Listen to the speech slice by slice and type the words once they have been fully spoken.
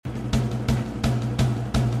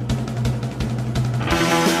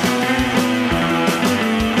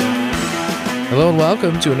Hello and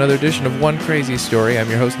welcome to another edition of One Crazy Story. I'm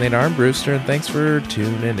your host, Nate Armbruster, and thanks for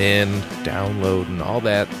tuning in, downloading, all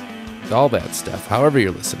that stuff, however you're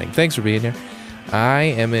listening. Thanks for being here. I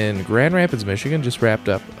am in Grand Rapids, Michigan. Just wrapped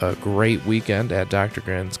up a great weekend at Dr.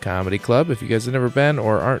 Grin's Comedy Club. If you guys have never been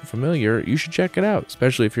or aren't familiar, you should check it out,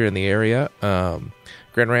 especially if you're in the area.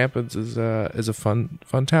 Grand Rapids is a fun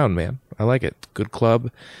town, man. I like it. Good club.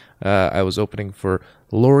 I was opening for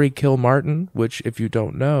Lori Kilmartin, which, if you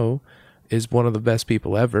don't know, is one of the best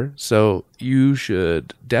people ever. So you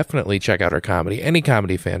should definitely check out her comedy. Any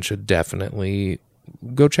comedy fan should definitely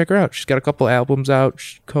go check her out. She's got a couple albums out.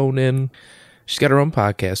 Conan. She's got her own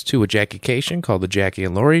podcast too with Jackie Cation called The Jackie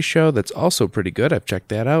and Lori Show. That's also pretty good. I've checked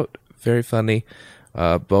that out. Very funny.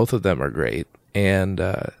 Both of them are great. And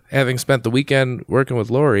having spent the weekend working with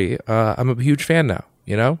Lori, I'm a huge fan now.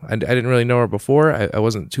 You know, I didn't really know her before. I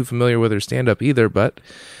wasn't too familiar with her stand-up either, but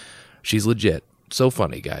she's legit. So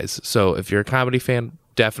funny, guys. So if you're a comedy fan,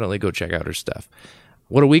 definitely go check out her stuff.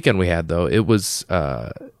 What a weekend we had, though. It was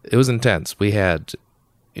intense. We had,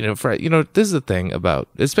 this is the thing about,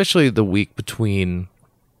 especially the week between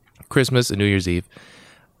Christmas and New Year's Eve.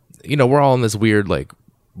 We're all in this weird, like,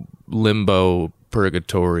 limbo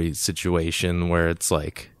purgatory situation where it's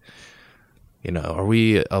like, are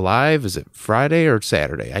we alive? Is it Friday or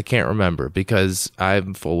Saturday? I can't remember because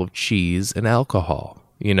I'm full of cheese and alcohol.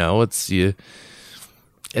 It's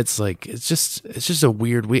just a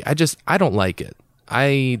weird week. I don't like it.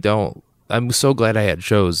 I'm so glad I had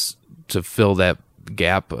shows to fill that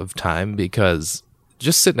gap of time because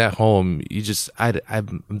just sitting at home,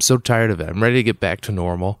 I'm so tired of it. I'm ready to get back to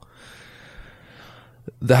normal.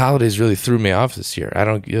 The holidays really threw me off this year.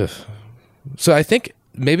 So I think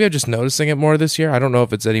maybe I'm just noticing it more this year. I don't know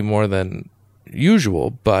if it's any more than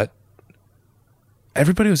usual, but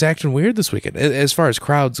everybody was acting weird this weekend as far as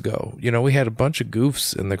crowds go. We had a bunch of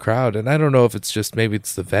goofs in the crowd, and I don't know if it's just maybe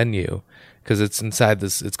it's the venue because it's inside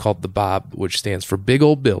this. It's called the Bob, which stands for Big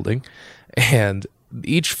Old Building, and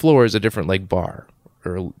each floor is a different like bar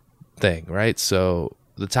or thing, right? So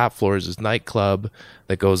the top floor is this nightclub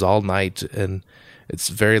that goes all night, and it's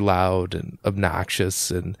very loud and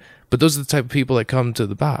obnoxious. But those are the type of people that come to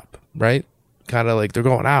the Bob, right? Kind of like they're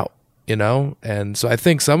going out. And so I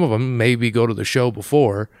think some of them maybe go to the show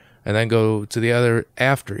before and then go to the other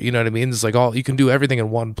after, you know what I mean? It's like you can do everything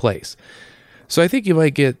in one place. So I think you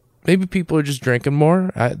might get, maybe people are just drinking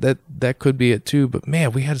more. That could be it too. But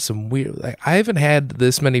man, we had some weird, I haven't had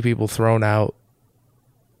this many people thrown out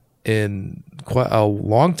in quite a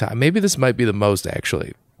long time. Maybe this might be the most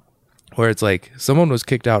actually, where it's like someone was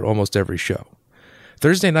kicked out almost every show.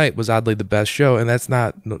 Thursday night was oddly the best show, and that's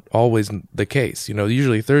not always the case.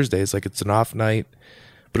 Usually Thursdays, like it's an off night,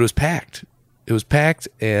 but it was packed. It was packed,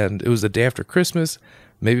 and it was the day after Christmas.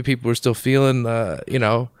 Maybe people were still feeling,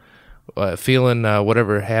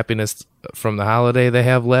 whatever happiness from the holiday they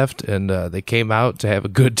have left, and they came out to have a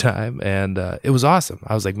good time, and it was awesome.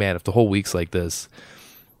 I was like, man, if the whole week's like this,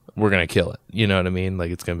 we're going to kill it. You know what I mean? Like,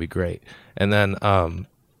 it's going to be great. And then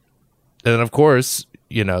of course,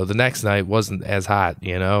 the next night wasn't as hot,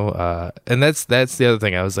 and that's the other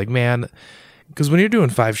thing. I was like, man, because when you're doing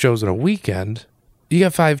 5 shows in a weekend, you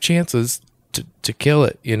got 5 chances to kill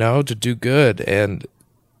it, to do good. And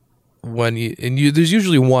there's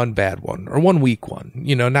usually one bad one or one weak one,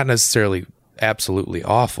 not necessarily absolutely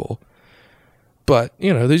awful, but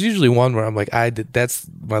there's usually one where I'm like, that's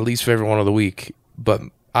my least favorite one of the week. But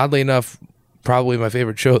oddly enough, probably my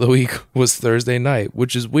favorite show of the week was Thursday night,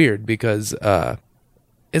 which is weird because,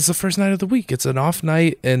 it's the first night of the week. It's an off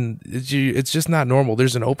night, and it's just not normal.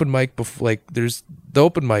 There's an open mic there's the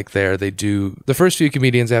open mic there. They do the first few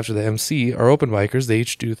comedians after the MC are open micers. They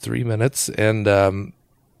each do 3 minutes, and so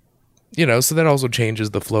that also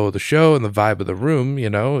changes the flow of the show and the vibe of the room.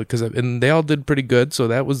 And they all did pretty good, so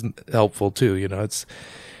that was helpful too. It's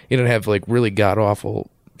you didn't have like really god awful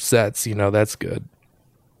sets. That's good.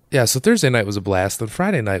 Yeah. So Thursday night was a blast. Then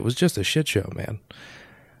Friday night was just a shit show, man.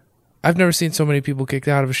 I've never seen so many people kicked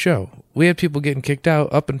out of a show. We had people getting kicked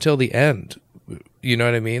out up until the end. You know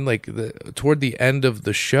what I mean? Like toward the end of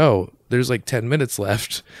the show, there's like 10 minutes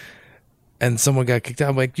left and someone got kicked out.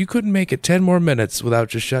 I'm like, you couldn't make it 10 more minutes without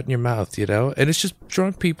just shutting your mouth, And it's just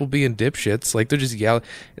drunk people being dipshits. Like they're just yelling.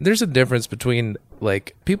 And there's a difference between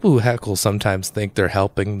like people who heckle sometimes think they're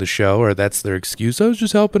helping the show or that's their excuse. I was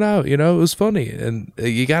just helping out, it was funny. And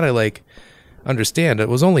you got to like understand it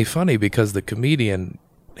was only funny because the comedian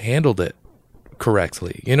handled it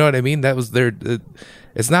correctly. You know what I mean? That was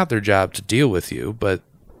it's not their job to deal with you, but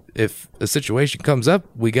if a situation comes up,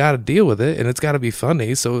 we got to deal with it and it's got to be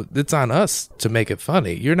funny. So it's on us to make it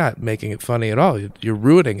funny. You're not making it funny at all. You're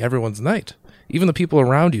ruining everyone's night. even the people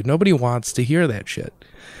around you. Nobody wants to hear that shit.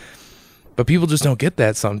 But people just don't get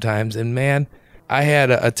that sometimes. And man, I had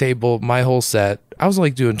a table, my whole set, I was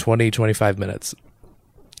like doing 20, 25 minutes.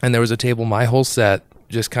 And there was a table, my whole set,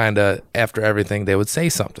 just kind of after everything, they would say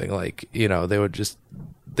something like, you know, it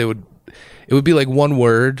would be like one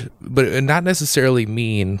word, but not necessarily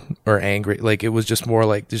mean or angry. Like, it was just more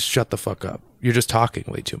like, just shut the fuck up. You're just talking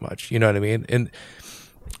way too much. You know what I mean? And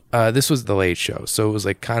this was the late show. So it was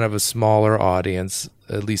like kind of a smaller audience,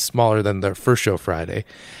 at least smaller than their first show Friday.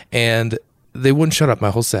 And they wouldn't shut up my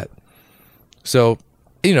whole set. So,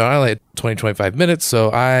 you know, I only had 20, 25 minutes.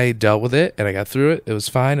 So I dealt with it and I got through it. It was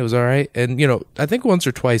fine. It was all right. And, you know, I think once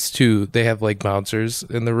or twice too, they have like bouncers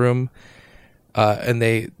in the room.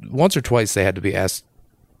 And once or twice they had to be asked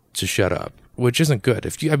to shut up, which isn't good.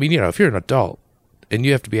 If you're an adult and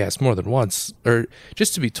you have to be asked more than once, or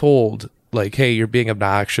just to be told like, hey, you're being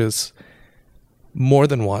obnoxious more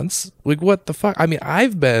than once, like, what the fuck? I mean,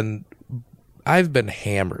 I've been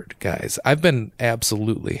hammered, guys. I've been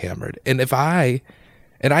absolutely hammered. And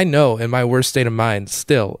I know in my worst state of mind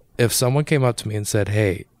still, if someone came up to me and said,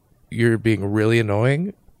 hey, you're being really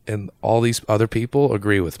annoying, and all these other people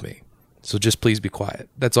agree with me, so just please be quiet.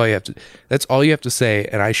 That's all you have to say.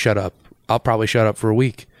 And I shut up. I'll probably shut up for a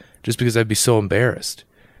week just because I'd be so embarrassed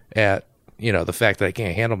at, you know, the fact that I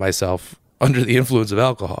can't handle myself under the influence of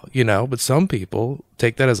alcohol, you know. But some people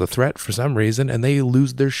take that as a threat for some reason and they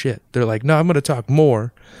lose their shit. They're like, no, I'm going to talk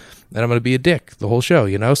more and I'm going to be a dick the whole show,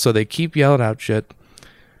 you know. So they keep yelling out shit,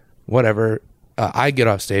 whatever. I get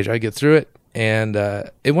off stage, I get through it, and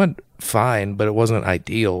it went fine, but it wasn't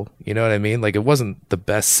ideal. You know what I mean? Like, it wasn't the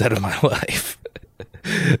best set of my life,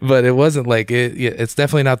 but it wasn't like it's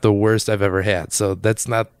definitely not the worst I've ever had. So that's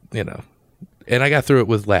not, you know, and I got through it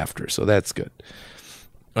with laughter. So that's good.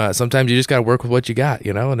 Sometimes you just got to work with what you got,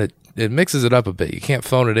 you know, and it mixes it up a bit. You can't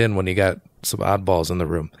phone it in when you got some oddballs in the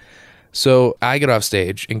room. So I get off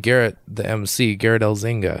stage and Garrett, the MC, Garrett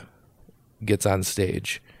Elzinga, gets on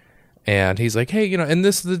stage. And he's like, hey, you know, and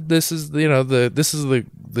this is the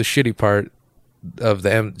shitty part of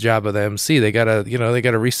the job of the MC. They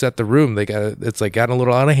gotta reset the room. It's like gotten a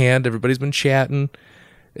little out of hand. Everybody's been chatting.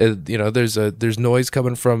 You know, there's noise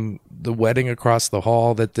coming from the wedding across the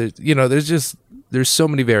hall. There's so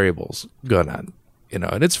many variables going on, you know,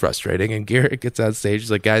 and it's frustrating. And Garrett gets on stage.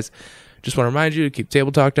 He's like, guys, just want to remind you to keep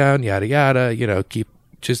table talk down, yada yada. You know,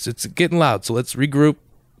 it's getting loud. So let's regroup.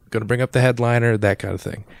 Going to bring up the headliner, that kind of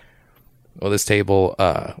thing. Well, this table,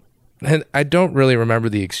 and I don't really remember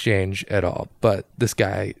the exchange at all, but this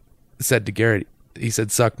guy said to Garrett, he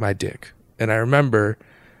said, suck my dick. And I remember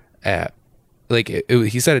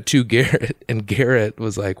he said it to Garrett, and Garrett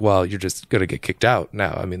was like, well, you're just going to get kicked out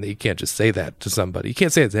now. I mean, you can't just say that to somebody. You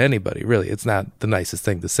can't say it to anybody, really. It's not the nicest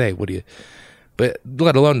thing to say. But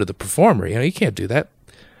let alone to the performer, you know, you can't do that.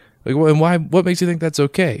 Like, and what makes you think that's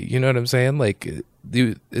okay? You know what I'm saying? Like,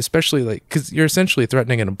 especially like, because you're essentially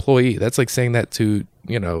threatening an employee. That's like saying that to,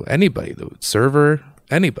 you know, anybody, the server,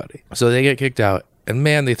 anybody. So they get kicked out, and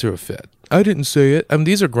man, they threw a fit. I didn't say it. I mean,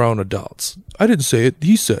 these are grown adults. I didn't say it.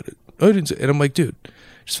 He said it. I didn't say it. And I'm like, dude,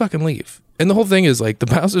 just fucking leave. And the whole thing is like, the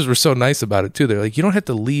bouncers were so nice about it too. They're like, you don't have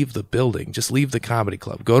to leave the building. Just leave the comedy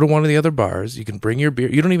club. Go to one of the other bars. You can bring your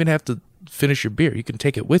beer. You don't even have to finish your beer. You can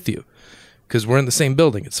take it with you because we're in the same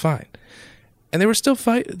building. It's fine. And they were still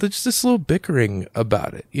fighting. There's just this little bickering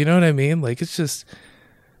about it. You know what I mean? Like, it's just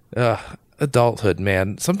adulthood,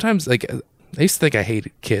 man. Sometimes, like, I used to think I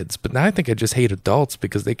hated kids, but now I think I just hate adults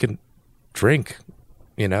because they can drink,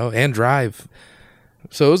 you know, and drive.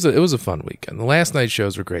 So it was a fun weekend. The last night's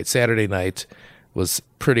shows were great. Saturday night was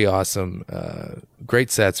pretty awesome.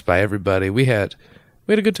 Great sets by everybody. We had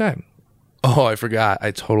a good time. Oh, I forgot. I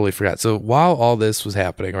totally forgot. So while all this was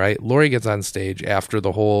happening, right, Lori gets on stage after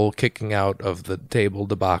the whole kicking out of the table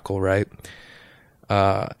debacle, right?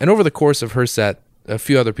 And over the course of her set, a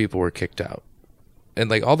few other people were kicked out. And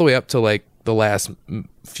like all the way up to like the last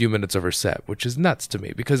few minutes of her set, which is nuts to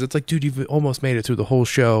me because it's like, dude, you've almost made it through the whole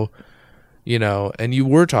show, you know, and you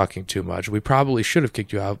were talking too much. We probably should have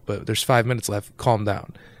kicked you out, but there's 5 minutes left. Calm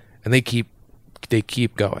down. And they keep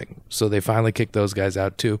going. So they finally kicked those guys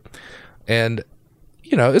out too. And,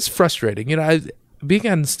 you know, it's frustrating. You know, being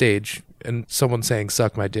on stage and someone saying,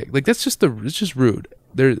 suck my dick, like, it's just rude.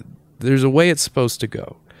 There's a way it's supposed to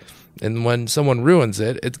go. And when someone ruins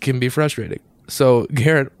it, it can be frustrating. So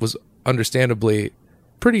Garrett was understandably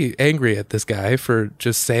pretty angry at this guy for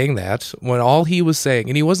just saying that when all he was saying,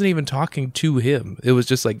 and he wasn't even talking to him. It was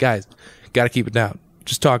just like, guys, got to keep it down.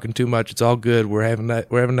 Just talking too much. It's all good. We're having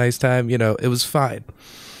a nice time. You know, it was fine.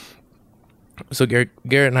 So Garrett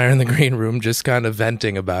and I are in the green room just kind of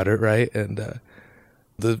venting about it, right? And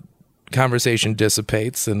the conversation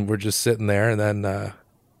dissipates and we're just sitting there, and then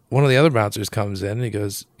one of the other bouncers comes in and he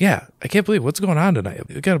goes, "Yeah, I can't believe what's going on tonight.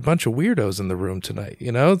 We got a bunch of weirdos in the room tonight."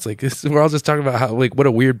 You know, it's like we're all just talking about how, like, what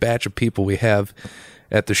a weird batch of people we have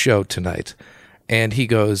at the show tonight. And he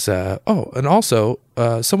goes, "Oh, and also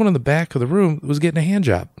someone in the back of the room was getting a hand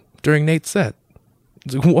job during Nate's set." I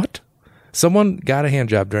was like, "What?" Someone got a hand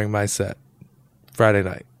job during my set Friday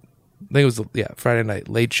night. I think it was, Friday night,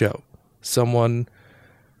 late show. Someone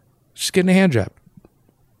just getting a hand job.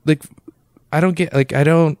 Like, I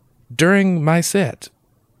don't during my set.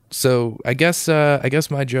 So I guess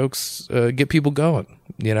my jokes get people going.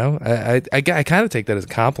 You know, I kind of take that as a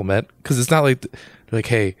compliment, because it's not like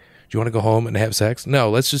hey, do you want to go home and have sex? No,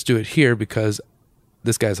 let's just do it here because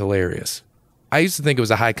this guy's hilarious. I used to think it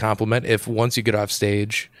was a high compliment if once you get off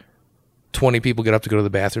stage, 20 people get up to go to the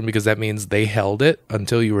bathroom, because that means they held it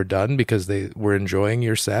until you were done because they were enjoying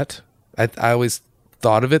your set. I always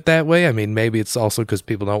thought of it that way. I mean, maybe it's also because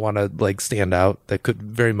people don't want to like stand out. That could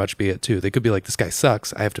very much be it too. They could be like, "This guy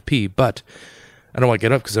sucks. I have to pee, but I don't want to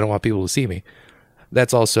get up because I don't want people to see me."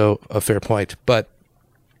 That's also a fair point. But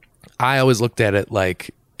I always looked at it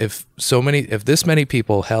like, if this many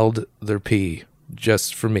people held their pee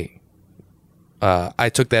just for me, I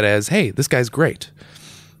took that as, hey, this guy's great.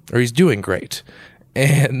 Or he's doing great.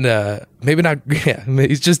 And maybe not,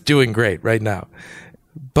 he's just doing great right now.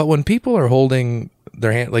 But when people are holding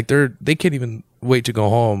their hand, like they can't even wait to go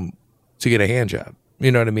home to get a hand job.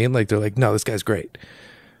 You know what I mean? Like, they're like, "No, this guy's great.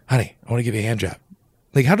 Honey, I want to give you a hand job."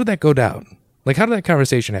 Like, how did that go down? Like, how did that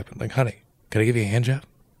conversation happen? Like, "Honey, can I give you a hand job?"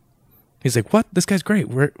 He's like, "What? This guy's great.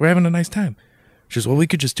 We're having a nice time." She goes, "Well, we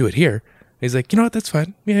could just do it here." He's like, "You know what? That's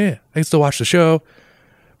fine. Yeah. I can still watch the show."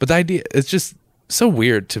 But the idea, it's just so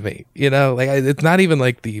weird to me, you know, like it's not even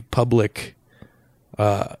like the public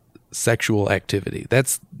sexual activity.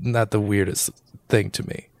 That's not the weirdest thing to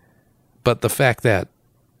me. But the fact that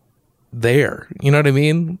you know what I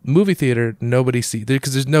mean? Movie theater, nobody sees,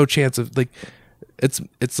 because there's no chance of, like, it's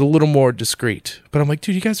a little more discreet. But I'm like,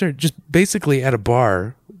 dude, you guys are just basically at a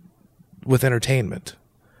bar with entertainment.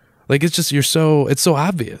 Like, it's just, it's so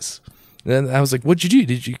obvious. And I was like, "What'd you do?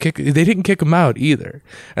 Did you kick?" They didn't kick him out either.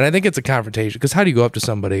 And I think it's a confrontation, because how do you go up to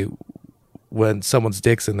somebody when someone's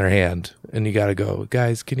dick's in their hand and you got to go,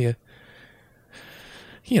 "Guys, can you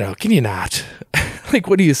not?" Like,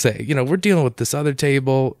 what do you say? You know, we're dealing with this other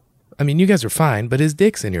table. I mean, you guys are fine, but his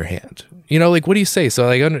dick's in your hand. You know, like, what do you say? So,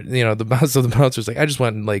 like, the bouncer's like, I just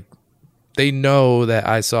went and, like, they know that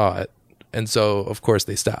I saw it. And so, of course,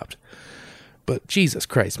 they stopped. But Jesus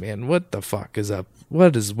Christ, man, what the fuck is up?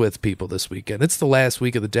 What is with people this weekend? It's the last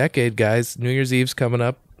week of the decade, guys. New Year's Eve's coming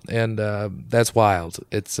up, and that's wild.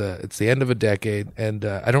 It's the end of a decade, and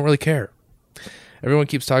I don't really care. Everyone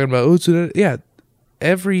keeps talking about,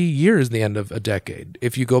 every year is the end of a decade.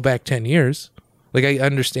 If you go back 10 years, like, I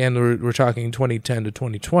understand we're talking 2010 to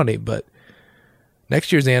 2020, but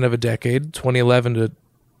next year's the end of a decade, 2011 to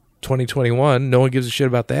 2021. No one gives a shit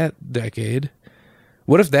about that decade.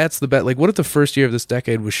 What if that's the bet? Like, what if the first year of this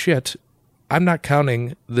decade was shit? I'm not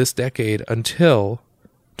counting this decade until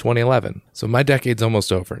 2011. So my decade's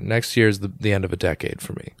almost over. Next year's the end of a decade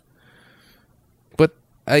for me. But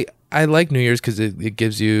I like New Year's because it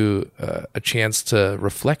gives you a chance to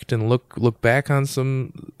reflect and look back on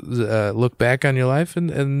look back on your life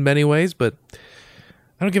in many ways. But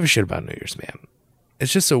I don't give a shit about New Year's, man.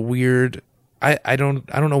 It's just so weird. I don't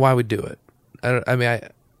know why we do it.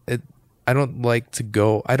 I don't like to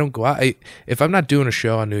go. I don't go out. If I'm not doing a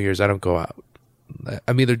show on New Year's, I don't go out.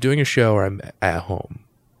 I'm either doing a show or I'm at home,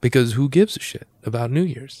 because who gives a shit about New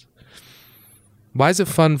Year's? Why is it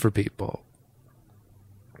fun for people?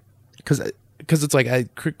 Because it's like I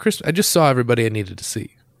just saw everybody I needed to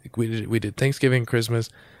see. Like, we did Thanksgiving, Christmas.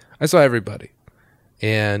 I saw everybody,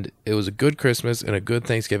 and it was a good Christmas and a good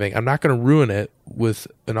Thanksgiving. I'm not going to ruin it with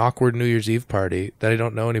an awkward New Year's Eve party that I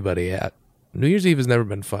don't know anybody at. New Year's Eve has never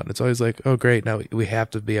been fun. It's always like, oh great, now we have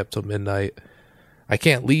to be up till midnight. I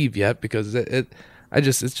can't leave yet because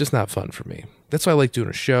it's just not fun for me. That's why I like doing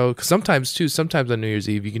a show. Because sometimes on New Year's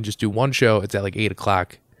Eve you can just do one show. It's at like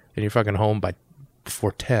 8:00, and you're fucking home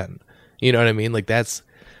before 10. You know what I mean? Like, that's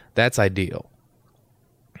ideal.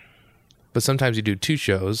 But sometimes you do two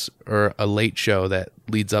shows or a late show that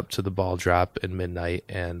leads up to the ball drop at midnight,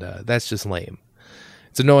 and that's just lame.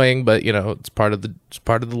 It's annoying, but it's part of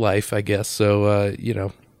the life, I guess. So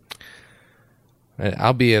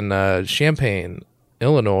I'll be in Champaign,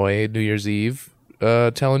 Illinois, New Year's Eve,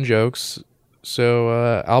 telling jokes.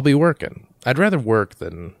 So I'll be working. I'd rather work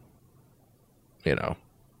than go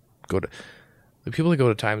to. The people that go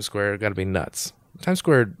to Times Square got to be nuts. Times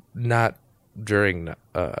Square, not during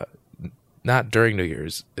not during New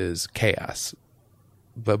Year's, is chaos.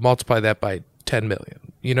 But multiply that by 10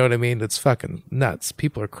 million. You know what I mean? It's fucking nuts.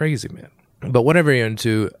 People are crazy, man. But whatever you're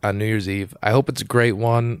into on New Year's Eve, I hope it's a great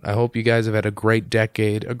one. I hope you guys have had a great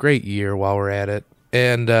decade, a great year while we're at it.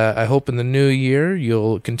 And I hope in the new year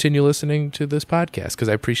you'll continue listening to this podcast because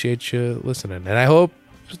I appreciate you listening. And I hope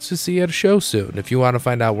to see you at a show soon. If you want to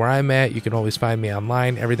find out where I'm at, you can always find me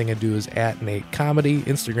online. Everything I do is at Nate Comedy,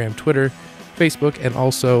 Instagram, Twitter, Facebook, and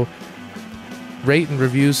also rate and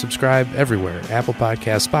review, subscribe everywhere. Apple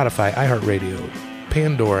Podcasts, Spotify, iHeartRadio,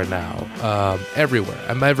 Pandora now, everywhere.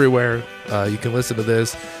 I'm everywhere. You can listen to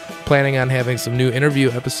this. Planning on having some new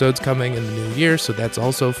interview episodes coming in the new year, so that's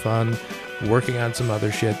also fun. Working on some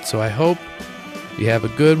other shit. So I hope you have a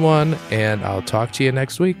good one, and I'll talk to you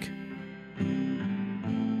next week.